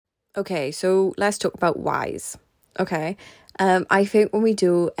Okay, so let's talk about whys. Okay. I think when we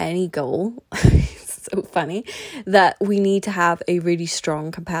do any goal, it's so funny that we need to have a really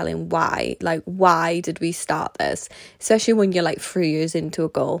strong, compelling why. Like, why did we start this? Especially when you're like 3 years into a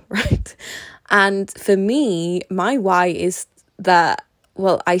goal, right? And for me, my why is that,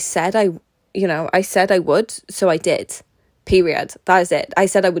 well, I said I would, so I did. Period. That is it. I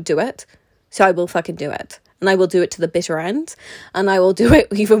said I would do it, so I will fucking do it. And I will do it to the bitter end. And I will do it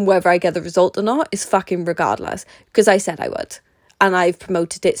even whether I get the result or not, is fucking regardless. Because I said I would. And I've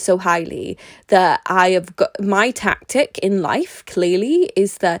promoted it so highly that I have got... My tactic in life, clearly,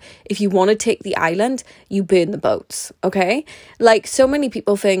 is that if you want to take the island, you burn the boats, okay? Like, so many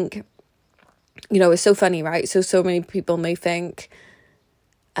people think... it's so funny, right? So many people may think...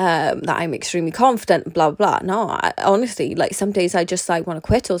 that I'm extremely confident, blah, blah, blah. No, honestly, like some days I just like want to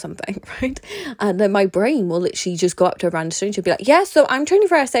quit or something, right? And then my brain will literally just go up to a random stranger and be like, yeah, so I'm training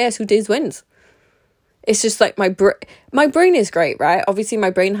for SAS, who days wins? It's just like my brain is great, right? Obviously my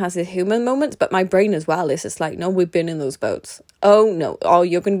brain has its human moments, but my brain as well is just like, no, we've been in those boats. Oh no,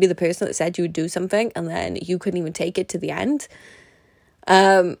 you're going to be the person that said you would do something and then you couldn't even take it to the end.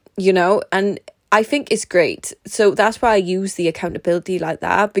 And I think it's great. So that's why I use the accountability like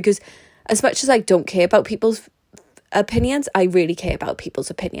that, because as much as I don't care about people's opinions, I really care about people's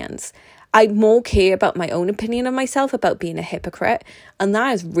opinions. I more care about my own opinion of myself, about being a hypocrite, and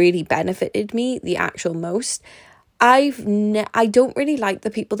that has really benefited me the actual most. I don't really like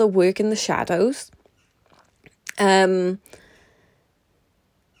the people that work in the shadows. Like,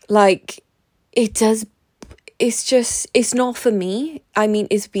 it does... it's not for me. I mean,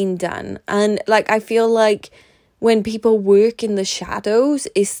 it's been done. And like, I feel like when people work in the shadows,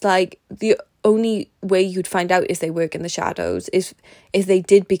 it's like the only way you'd find out is they work in the shadows is if they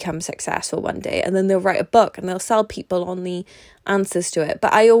did become successful one day, and then they'll write a book and they'll sell people on the answers to it.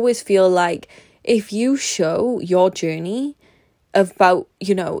 But I always feel like if you show your journey about,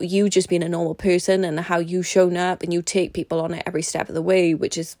 you just being a normal person and how you've shown up, and you take people on it every step of the way,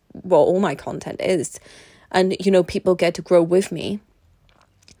 which is what all my content is, and, people get to grow with me,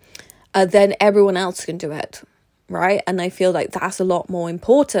 then everyone else can do it, right? And I feel like that's a lot more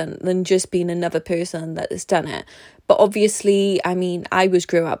important than just being another person that has done it. But obviously, I mean, I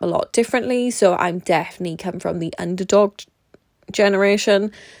grew up a lot differently, so I'm definitely come from the underdog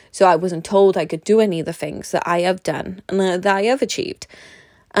generation, so I wasn't told I could do any of the things that I have done and that I have achieved.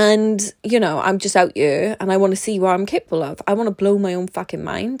 And, I'm just out here and I want to see what I'm capable of. I want to blow my own fucking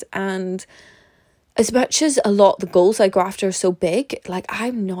mind. And as much as a lot of the goals I go after are so big, like,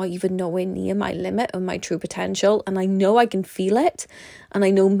 I'm not even nowhere near my limit of my true potential. And I know I can feel it. And I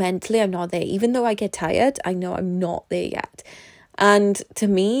know mentally I'm not there. Even though I get tired, I know I'm not there yet. And to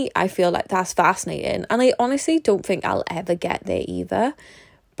me, I feel like that's fascinating. And I honestly don't think I'll ever get there either.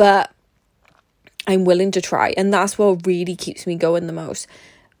 But I'm willing to try. And that's what really keeps me going the most.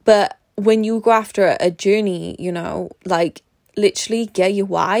 But when you go after a journey, like, literally get your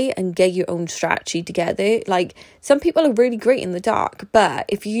why and get your own strategy together. Like, some people are really great in the dark, but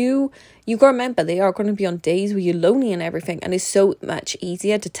if you gotta remember, they are going to be on days where you're lonely and everything, and it's so much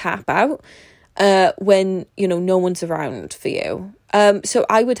easier to tap out when no one's around for you. So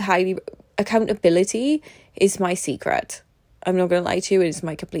I would accountability is my secret. I'm not gonna lie to you, it is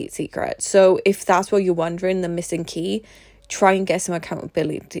my complete secret. So if that's what you're wondering, the missing key, try and get some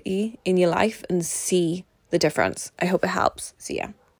accountability in your life and see the difference. I hope it helps. See ya.